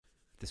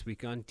This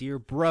week on Dear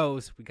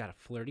Bros, we got a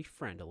flirty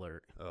friend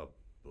alert. Oh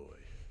boy,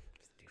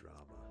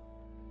 drama.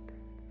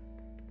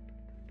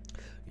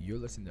 You're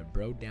listening to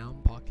Bro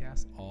Down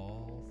Podcast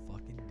all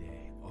fucking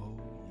day. Oh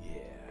yeah.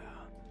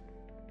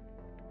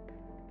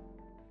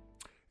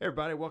 Hey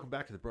everybody, welcome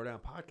back to the Bro Down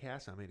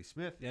Podcast. I'm Andy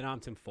Smith, And I'm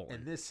Tim Fuller.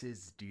 and this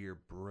is Dear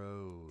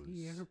Bros.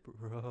 Dear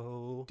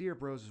Bro. Dear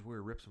Bros is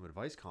where we rip some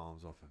advice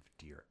columns off of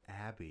Dear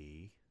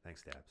Abby.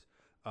 Thanks, Dabs.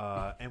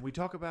 And we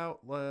talk about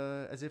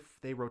as if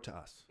they wrote to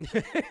us.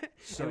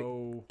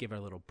 So, Give our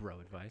little bro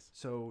advice.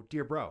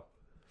 Dear Bro,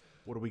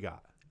 what do we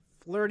got?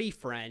 Flirty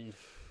friend.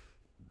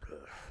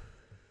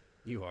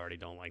 You already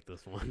don't like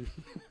this one.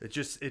 It's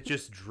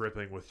just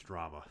dripping with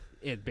drama.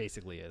 It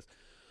basically is.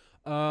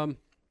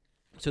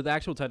 So the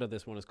actual title of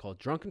this one is called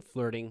Drunken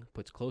Flirting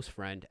Puts Close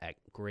Friend at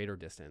Greater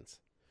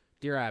Distance.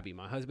 Dear Abby,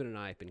 my husband and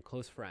I have been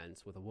close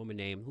friends with a woman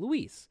named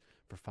Louise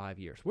for 5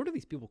 years. Where do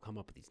these people come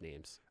up with these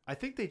names? I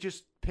think they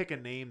just pick a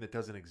name that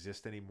doesn't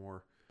exist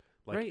anymore,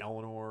 like Right.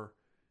 Eleanor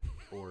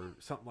or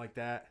something like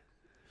that.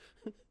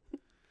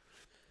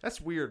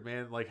 That's weird,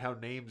 man. Like how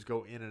names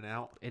go in and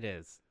out, It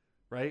is.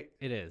 right?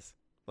 It is.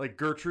 Like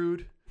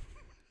Gertrude.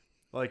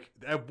 Like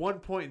at one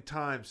point in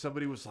time,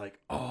 somebody was like,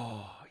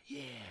 "Oh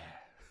yeah,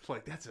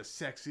 like that's a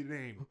sexy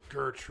name,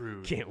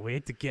 Gertrude." Can't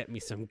wait to get me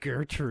some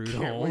Gertrude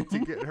Can't home. wait to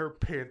get her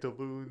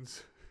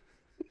pantaloons.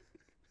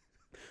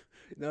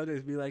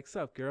 Nowadays, be like,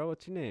 sup, girl?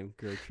 What's your name?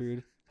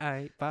 Gertrude. All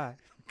right, bye.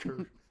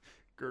 Gertrude.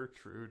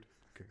 Gertrude.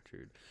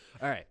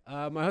 All right.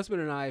 My husband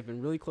and I have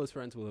been really close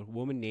friends with a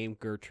woman named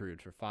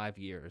Gertrude for 5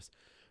 years.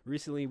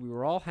 Recently, we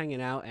were all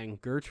hanging out, and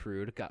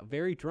Gertrude got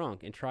very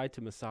drunk and tried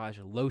to massage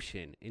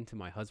lotion into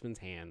my husband's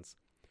hands.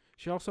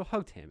 She also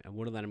hugged him and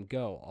wouldn't let him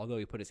go, although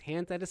he put his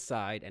hands at his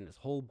side and his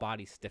whole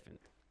body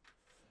stiffened.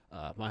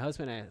 My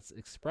husband has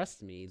expressed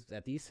to me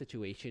that these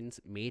situations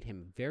made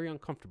him very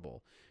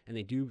uncomfortable, and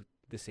they do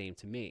the same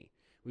to me.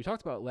 We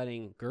talked about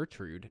letting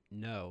Gertrude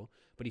know,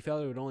 but he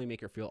felt it would only make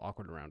her feel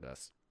awkward around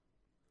us.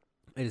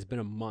 It has been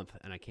a month,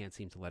 and I can't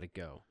seem to let it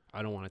go.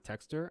 I don't want to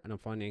text her, and I'm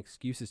finding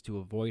excuses to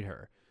avoid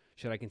her.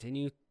 Should I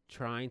continue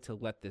trying to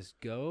let this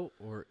go,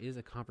 or is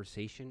a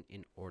conversation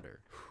in order?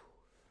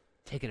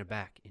 Taken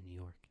aback in New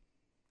York.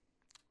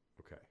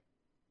 Okay.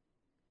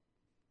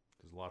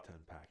 There's a lot to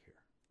unpack here.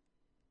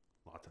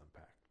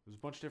 There's a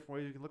bunch of different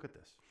ways you can look at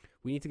this.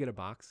 We need to get a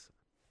box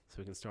so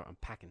we can start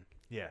unpacking.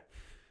 Yeah.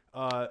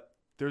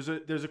 There's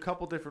a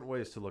couple different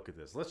ways to look at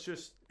this. Let's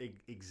just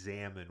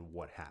examine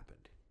what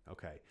happened.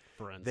 Okay.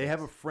 Forensics. They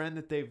have a friend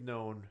that they've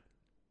known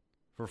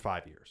for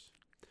 5 years.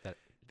 That-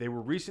 They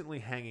were recently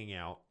hanging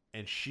out,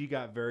 and she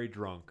got very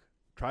drunk,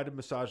 tried to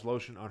massage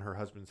lotion on her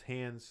husband's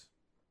hands.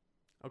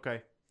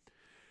 Okay.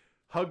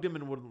 Hugged him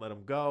and wouldn't let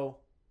him go.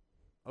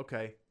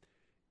 Okay.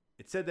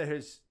 It said that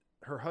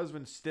her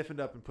husband stiffened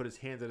up and put his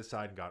hands at his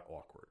side and got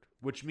awkward,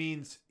 which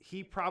means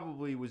he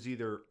probably was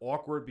either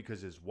awkward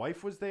because his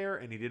wife was there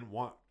and he didn't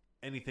want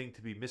anything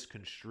to be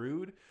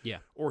misconstrued, Yeah.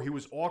 or he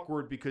was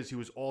awkward because he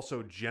was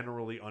also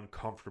generally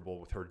uncomfortable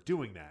with her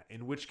doing that,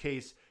 in which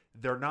case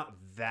they're not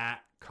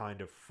that kind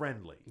of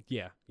friendly.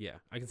 Yeah.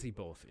 I can see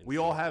both. We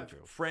all have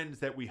friends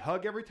that we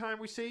hug every time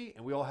we see,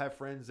 and we all have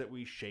friends that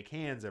we shake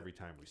hands every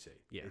time we see.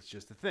 Yeah. It's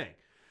just a thing.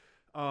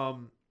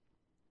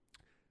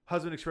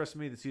 Husband expressed to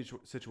me the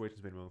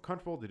situation's made him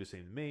uncomfortable. They do the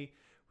same to me.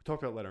 We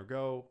talked about letting her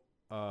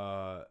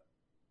go.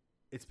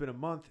 It's been a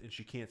month, and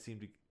she can't seem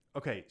to...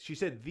 Okay, she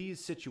said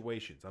these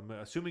situations. I'm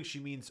assuming she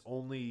means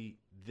only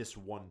this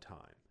one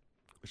time.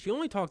 She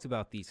only talked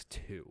about these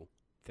two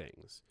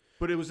things.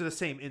 But it was the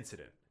same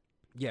incident.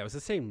 Yeah, it was the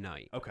same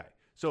night. Okay.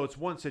 So it's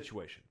one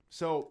situation.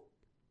 So,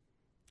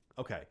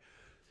 okay.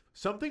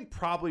 Something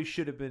probably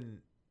should have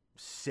been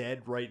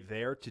said right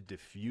there to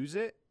diffuse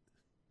it.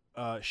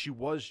 She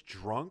was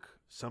drunk.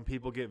 Some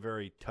people get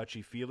very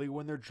touchy-feely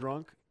when they're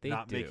drunk. They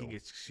not do. making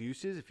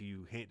excuses. If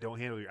you don't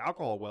handle your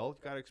alcohol well,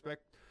 you've got to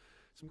expect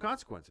some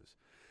consequences.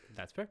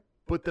 That's fair.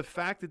 But the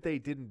fact that they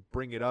didn't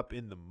bring it up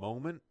in the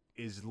moment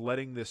is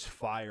letting this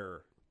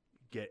fire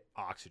get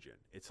oxygen.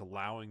 It's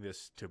allowing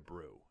this to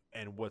brew.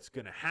 And what's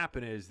going to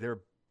happen is the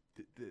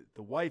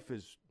wife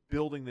is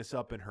building this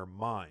up in her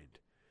mind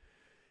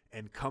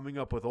and coming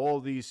up with all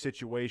these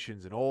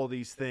situations and all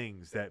these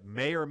things that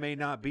may or may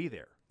not be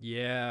there.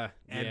 Yeah.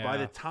 And by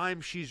the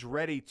time she's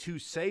ready to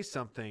say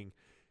something,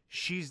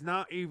 she's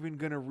not even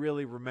going to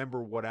really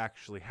remember what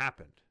actually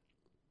happened.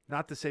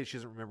 Not to say she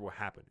doesn't remember what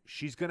happened.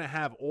 She's going to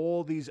have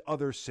all these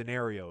other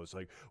scenarios.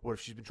 Like, what if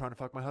she's been trying to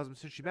fuck my husband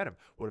since she met him?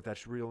 What if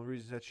that's the real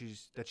reason that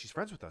she's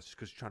friends with us? Is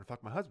because she's trying to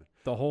fuck my husband.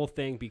 the whole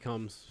thing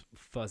becomes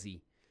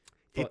fuzzy.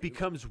 It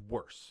becomes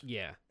worse.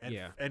 Yeah.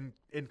 And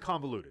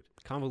convoluted.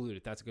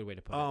 Convoluted. That's a good way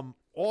to put it.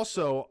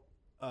 Also,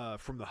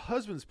 from the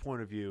husband's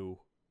point of view,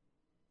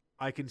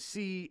 I can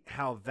see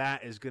how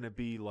that is going to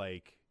be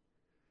like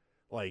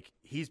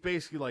he's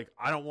basically like,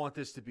 I don't want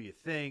this to be a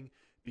thing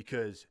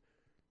because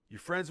you're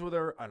friends with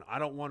her, and I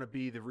don't want to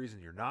be the reason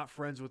you're not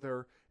friends with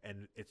her,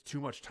 and it's too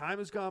much time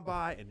has gone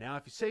by, and now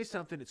if you say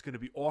something, it's going to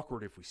be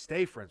awkward if we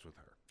stay friends with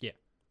her. Yeah.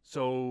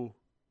 So,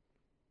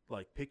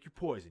 like, pick your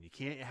poison. You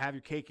can't have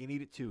your cake and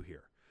eat it too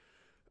here.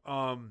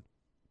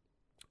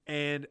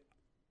 And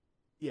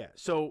yeah,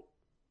 so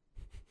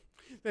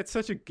That's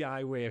such a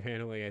guy way of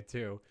handling it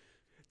too.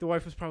 The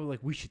wife was probably like,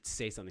 "We should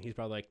say something." He's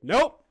probably like,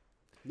 "Nope,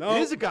 no."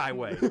 it is a guy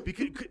way.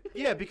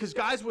 Because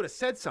guys would have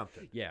said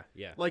something. Yeah,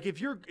 yeah. Like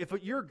if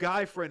your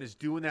guy friend is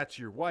doing that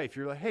to your wife,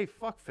 you're like, "Hey,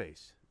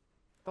 fuckface,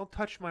 don't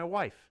touch my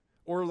wife."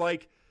 Or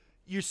like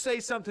you say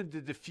something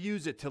to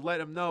diffuse it to let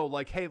him know,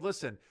 like, "Hey,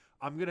 listen,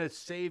 I'm gonna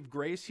save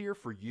grace here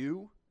for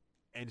you,"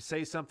 and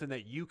say something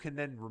that you can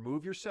then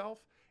remove yourself.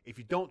 If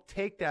you don't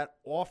take that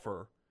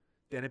offer,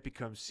 then it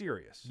becomes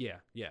serious. Yeah,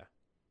 yeah.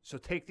 So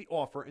take the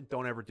offer and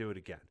don't ever do it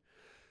again.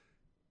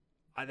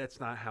 That's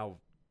how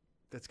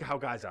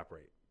guys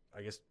operate.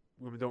 I guess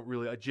women don't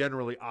really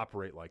generally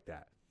operate like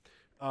that.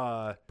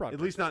 At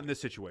least not in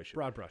this situation.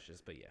 Broad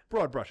brushes, but yeah.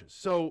 Broad brushes.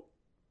 So,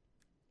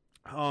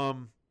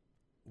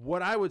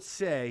 what I would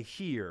say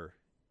here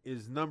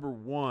is number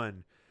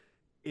one,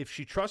 if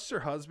she trusts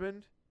her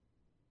husband,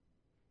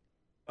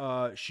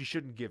 she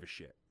shouldn't give a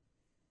shit.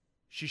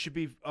 She should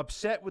be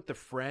upset with the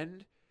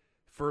friend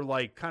for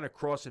like kind of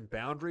crossing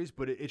boundaries,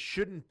 but it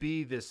shouldn't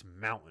be this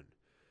mountain.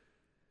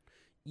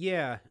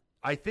 Yeah.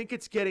 I think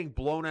it's getting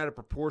blown out of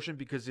proportion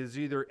because there's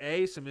either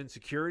some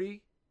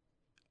insecurity,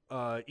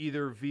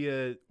 either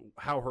via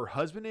how her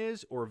husband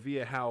is or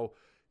via how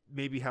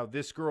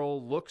this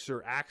girl looks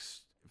or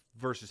acts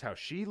versus how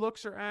she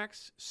looks or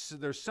acts. So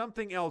there's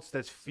something else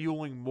that's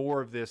fueling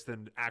more of this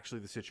than actually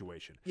the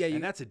situation. Yeah,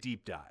 and that's a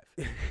deep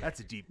dive. That's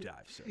a deep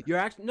dive, sir. You're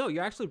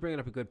actually bringing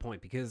up a good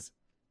point, because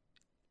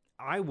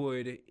I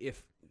would,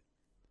 if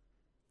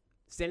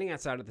standing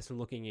outside of this and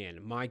looking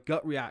in, my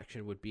gut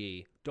reaction would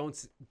be don't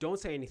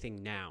say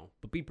anything now,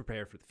 but be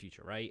prepared for the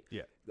future, right?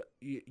 Yeah.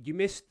 You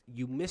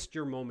missed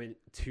your moment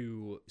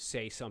to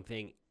say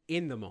something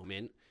in the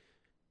moment,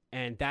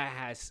 and that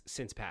has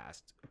since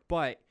passed.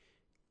 But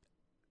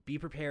be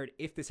prepared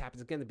if this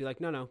happens again to be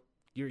like, no,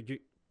 you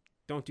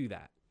don't do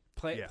that.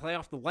 Play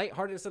off the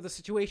lightheartedness of the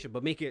situation,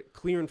 but make it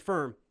clear and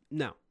firm.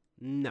 No,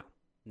 don't,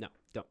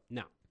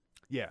 no.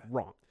 Yeah.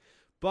 Wrong.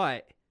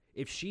 But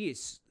if she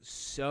is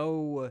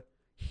so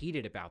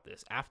heated about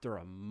this after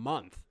a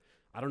month,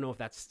 I don't know if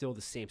that's still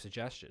the same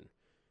suggestion,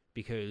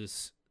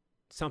 because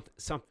I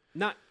don't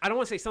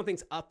want to say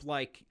something's up,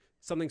 like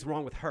something's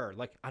wrong with her.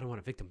 Like, I don't want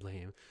to victim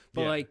blame,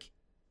 but like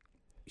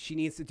she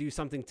needs to do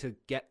something to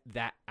get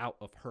that out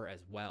of her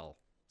as well.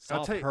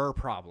 Solve her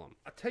problem.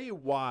 I'll tell you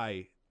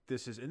why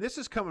this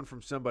is coming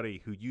from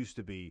somebody who used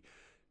to be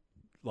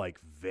like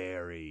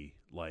very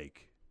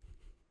like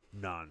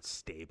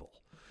non-stable.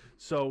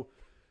 So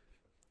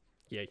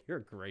yeah, you're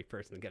a great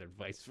person to get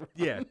advice from.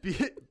 Yeah.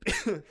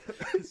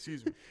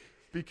 Excuse me.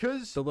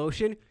 Because the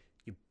lotion,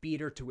 you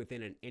beat her to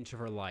within an inch of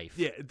her life.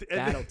 Yeah.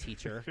 That'll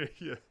teach her.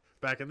 Yeah.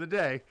 Back in the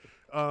day.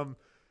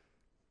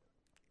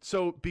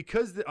 So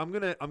because I'm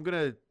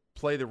gonna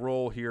play the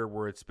role here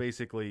where it's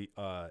basically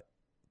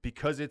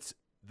because it's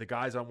the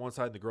guys on one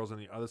side and the girls on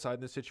the other side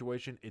in this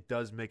situation, it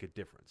does make a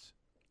difference.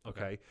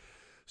 Okay.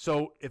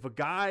 So if a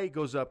guy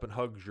goes up and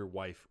hugs your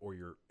wife,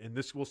 and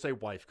this we'll say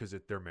wife because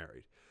they're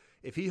married.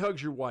 If he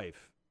hugs your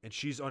wife and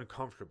she's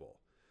uncomfortable,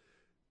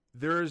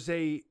 there's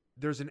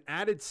an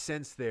added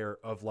sense there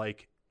of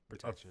like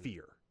protection, of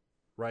fear,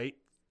 right?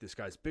 This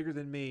guy's bigger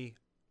than me.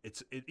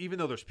 Even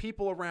though there's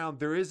people around,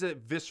 there is a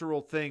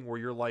visceral thing where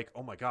you're like,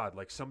 oh my God,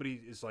 like somebody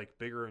is like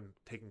bigger and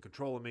taking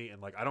control of me. And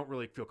like, I don't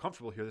really feel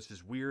comfortable here. This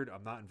is weird.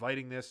 I'm not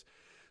inviting this.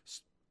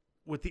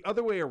 With the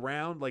other way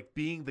around, like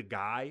being the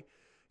guy,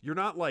 you're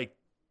not like,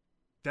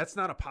 that's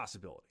not a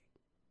possibility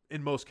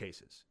in most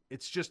cases.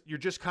 It's just, you're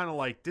just kind of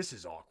like, this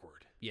is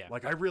awkward. Yeah.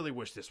 Like, I really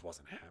wish this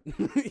wasn't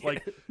happening.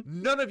 Like,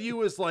 none of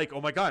you is like,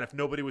 oh my God, if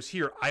nobody was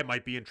here, I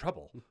might be in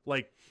trouble.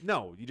 Like,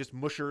 no, you just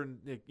mush her in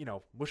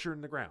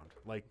the ground.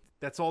 Like,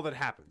 that's all that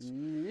happens.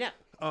 No.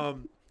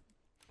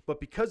 But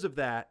because of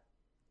that,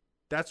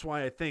 that's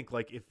why I think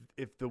like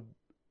if the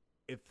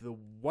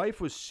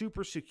wife was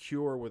super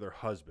secure with her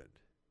husband,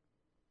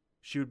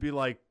 she would be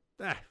like,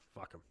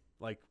 fuck him.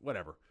 Like,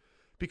 whatever.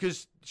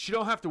 Because she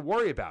don't have to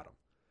worry about him.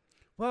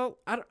 Well,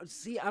 I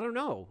don't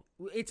know.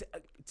 It's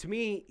to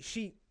me,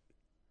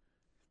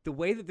 the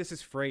way that this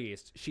is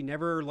phrased, she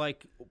never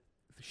like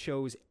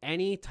shows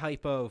any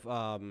type of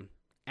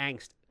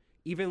angst,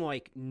 even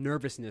like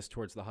nervousness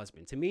towards the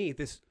husband. To me,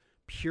 this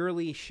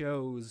purely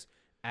shows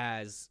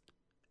as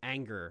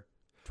anger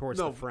towards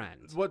the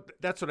friend.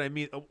 That's what I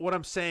mean. What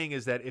I'm saying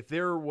is that if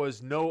there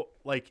was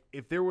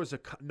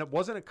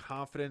wasn't a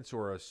confidence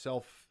or a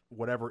self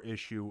whatever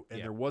issue,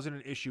 and there wasn't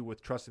an issue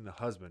with trusting the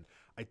husband,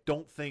 I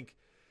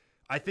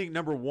think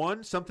number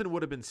one, something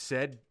would have been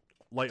said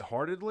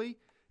lightheartedly,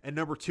 and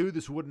number two,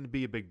 this wouldn't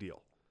be a big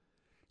deal.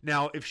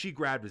 Now, if she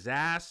grabbed his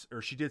ass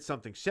or she did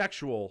something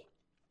sexual,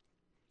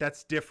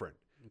 that's different.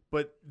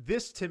 But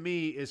this to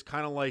me is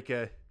kind of like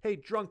a, hey,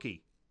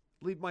 drunkie,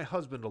 leave my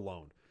husband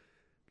alone,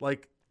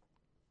 like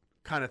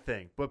kind of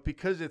thing. But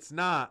because it's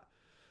not,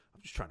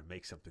 I'm just trying to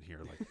make something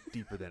here like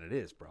deeper than it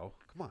is, bro.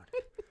 Come on.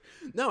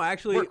 No,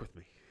 actually, work with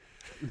me.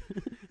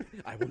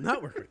 I will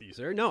not work with you,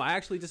 sir. No, I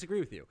actually disagree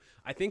with you.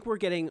 I think we're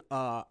getting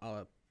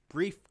a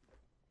brief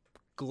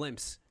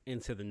glimpse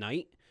into the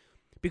night,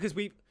 because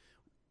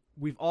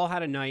we've all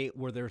had a night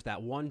where there's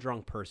that one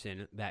drunk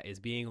person that is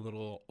being a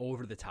little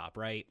over the top,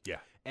 right? Yeah.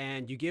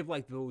 And you give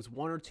like those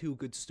one or two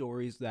good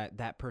stories that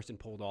that person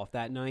pulled off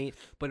that night,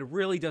 but it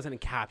really doesn't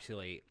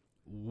encapsulate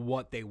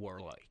what they were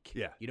like.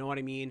 Yeah. You know what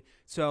I mean?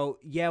 So,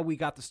 yeah, we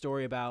got the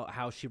story about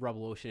how she rubbed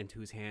lotion into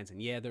his hands,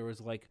 and yeah, there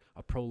was like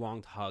a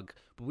prolonged hug,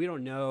 but we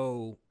don't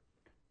know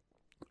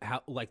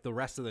how, like, the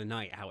rest of the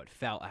night, how it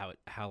felt,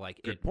 how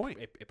like Good point.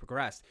 It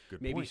progressed.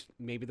 Good maybe point.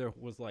 maybe there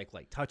was like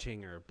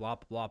touching or blah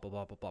blah blah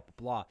blah blah blah blah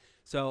blah.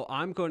 So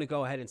I'm going to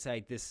go ahead and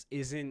say this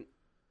isn't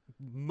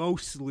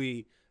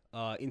mostly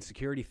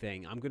insecurity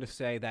thing. I'm going to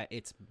say that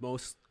it's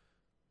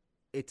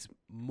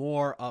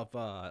more of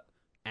a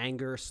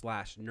anger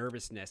 /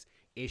 nervousness.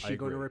 Is she going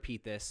to agree.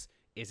 repeat this?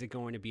 Is it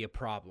going to be a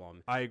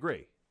problem? I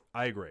agree.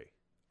 I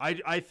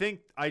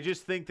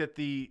just think that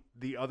the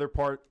other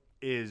part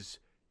is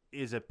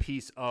a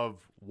piece of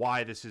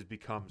why this has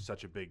become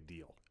such a big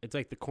deal. It's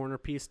like the corner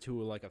piece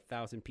to like a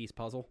 1,000-piece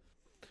puzzle.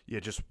 Yeah,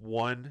 just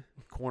one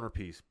corner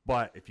piece.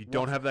 But if you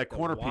don't have that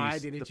corner why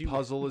piece, didn't the you-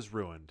 puzzle is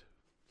ruined.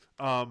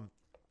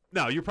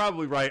 No, you're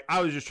probably right.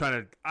 I was just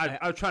trying to.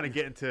 I was trying to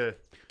get into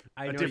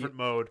a different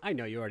mode. I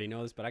know you already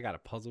know this, but I got a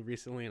puzzle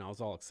recently, and I was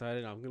all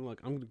excited. I'm gonna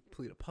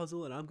complete a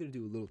puzzle, and I'm gonna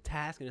do a little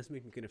task, and it's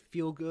making me gonna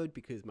feel good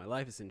because my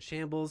life is in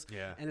shambles.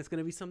 Yeah. And it's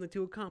gonna be something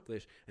to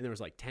accomplish. And there was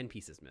like 10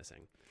 pieces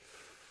missing.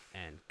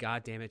 And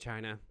god damn it,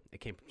 China, it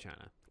came from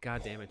China.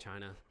 God damn it,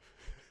 China,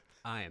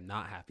 I am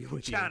not happy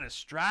with you. China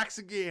strikes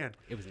again.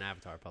 It was an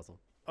Avatar puzzle.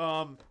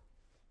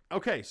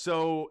 Okay,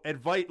 so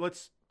advice.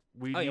 What's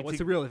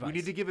the real advice? We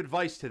need to give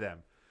advice to them.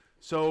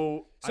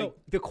 So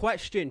The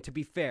question, to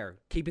be fair,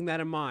 keeping that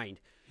in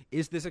mind,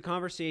 is this a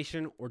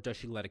conversation or does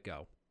she let it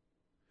go?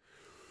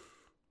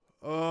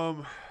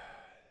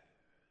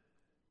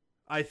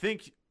 I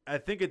think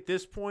at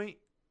this point,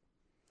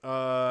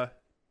 let's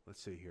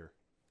see here.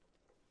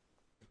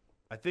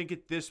 I think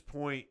at this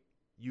point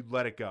you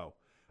let it go.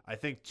 I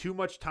think too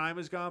much time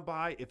has gone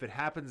by. If it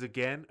happens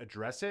again,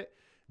 address it.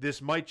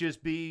 This might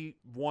just be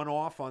one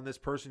off on this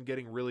person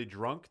getting really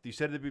drunk. You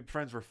said they've been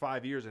friends for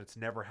 5 years and it's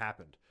never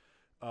happened.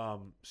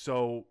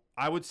 So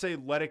I would say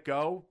let it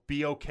go.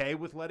 Be okay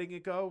with letting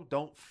it go.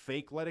 Don't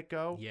fake let it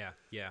go. Yeah.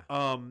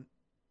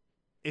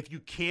 If you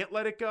can't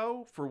let it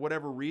go for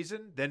whatever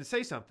reason, then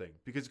say something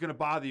because it's going to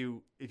bother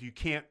you if you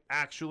can't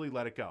actually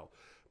let it go.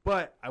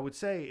 But I would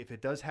say if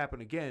it does happen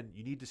again,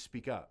 you need to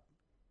speak up.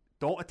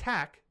 Don't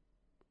attack.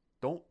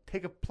 Don't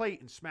take a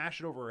plate and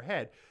smash it over her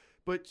head,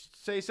 but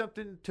say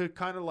something to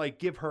kind of like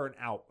give her an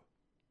out.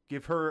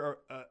 Give her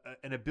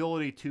an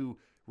ability to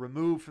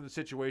remove from the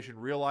situation,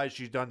 realize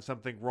she's done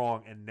something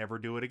wrong, and never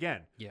do it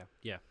again. Yeah.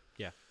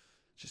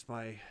 Just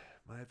my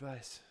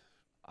advice.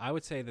 I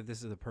would say that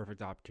this is the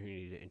perfect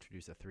opportunity to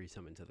introduce a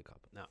threesome into the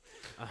couple. No.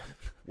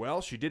 Well,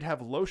 she did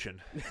have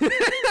lotion.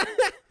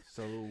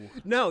 So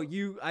No,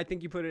 I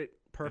think you put it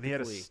and perfectly. he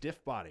had a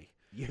stiff body.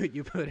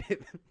 You put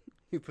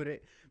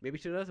it. Maybe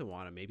she doesn't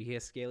want him. Maybe he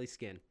has scaly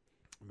skin.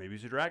 Maybe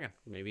he's a dragon.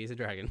 Maybe he's a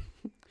dragon.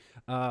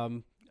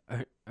 All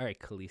right,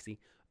 Khaleesi.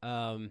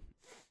 I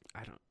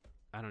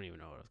don't even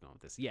know where I was going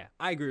with this. Yeah,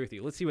 I agree with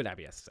you. Let's see what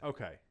Abby has to say.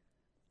 Okay.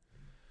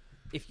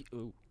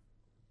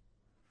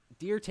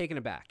 Dear taken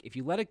aback, if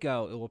you let it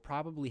go, it will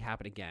probably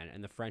happen again,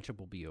 and the friendship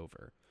will be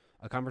over.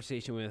 A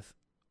conversation with,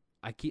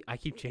 I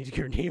keep changing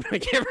her name. I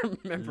can't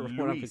remember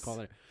what I'm Luis.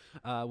 calling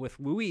her. With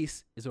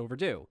Luis is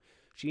overdue.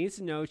 She needs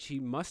to know she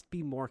must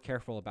be more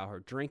careful about her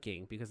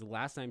drinking because the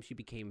last time she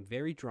became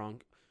very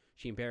drunk,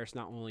 she embarrassed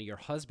not only your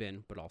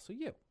husband but also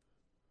you.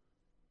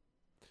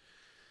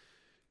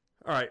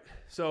 All right.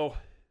 So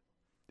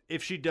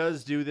if she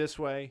does do this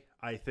way,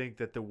 I think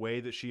that the way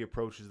that she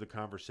approaches the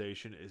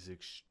conversation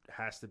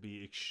has to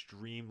be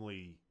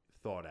extremely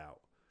thought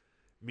out.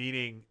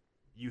 Meaning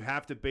you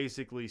have to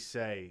basically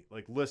say,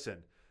 like, listen,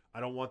 I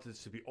don't want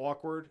this to be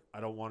awkward.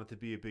 I don't want it to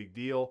be a big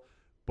deal,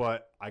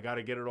 but I got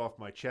to get it off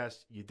my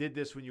chest. You did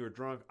this when you were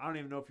drunk. I don't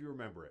even know if you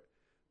remember it,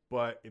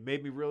 but it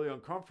made me really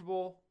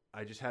uncomfortable.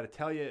 I just had to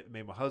tell you, it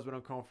made my husband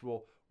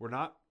uncomfortable. We're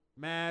not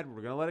mad.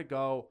 We're going to let it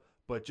go,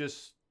 but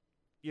just,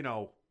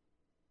 don't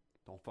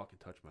fucking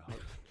touch my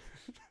husband.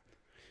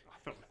 I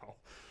don't know.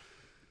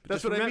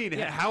 That's Just what I remem- mean.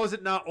 yeah. How is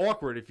it not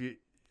awkward if you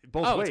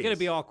both ways? It's going to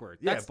be awkward.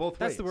 Yeah, That's, both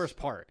That's the ways. worst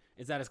part,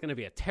 is that it's going to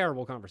be a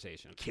terrible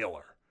conversation.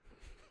 Killer.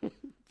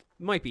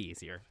 Might be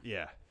easier.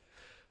 Yeah.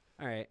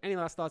 All right. Any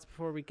last thoughts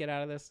before we get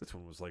out of this? This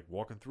one was like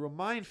walking through a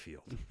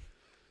minefield.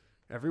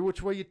 Every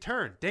which way you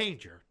turn,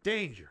 danger,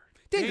 danger,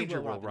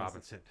 Danger, Will Will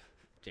Robinson.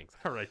 Jinx.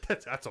 All right,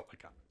 that's all I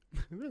got.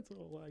 That's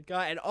all I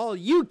got. And all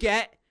you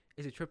get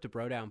is a trip to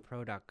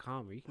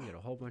brodownpro.com where you can get a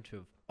whole bunch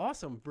of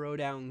awesome Bro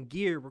Down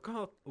gear.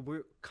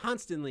 We're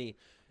constantly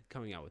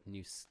coming out with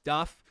new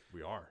stuff.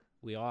 We are.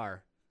 We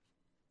are.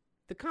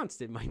 The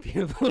constant might be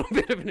a little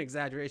bit of an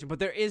exaggeration, but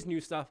there is new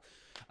stuff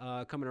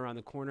coming around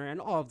the corner and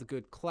all of the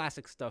good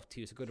classic stuff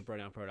too. So go to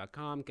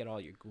brodownpro.com, get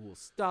all your cool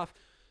stuff,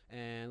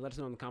 and let us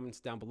know in the comments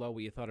down below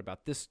what you thought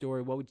about this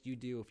story. What would you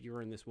do if you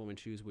were in this woman's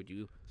shoes? Would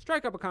you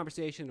strike up a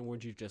conversation or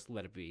would you just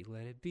let it be?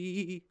 Let it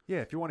be. Yeah,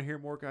 if you want to hear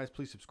more, guys,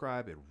 please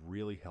subscribe. It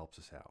really helps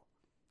us out.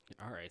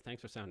 All right.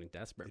 Thanks for sounding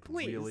desperate. It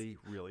Please. really,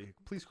 really.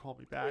 Please call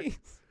me back.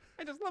 Please.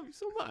 I just love you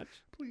so much.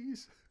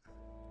 Please.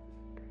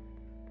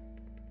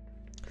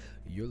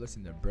 You're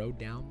listening to Bro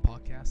Down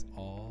Podcast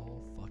all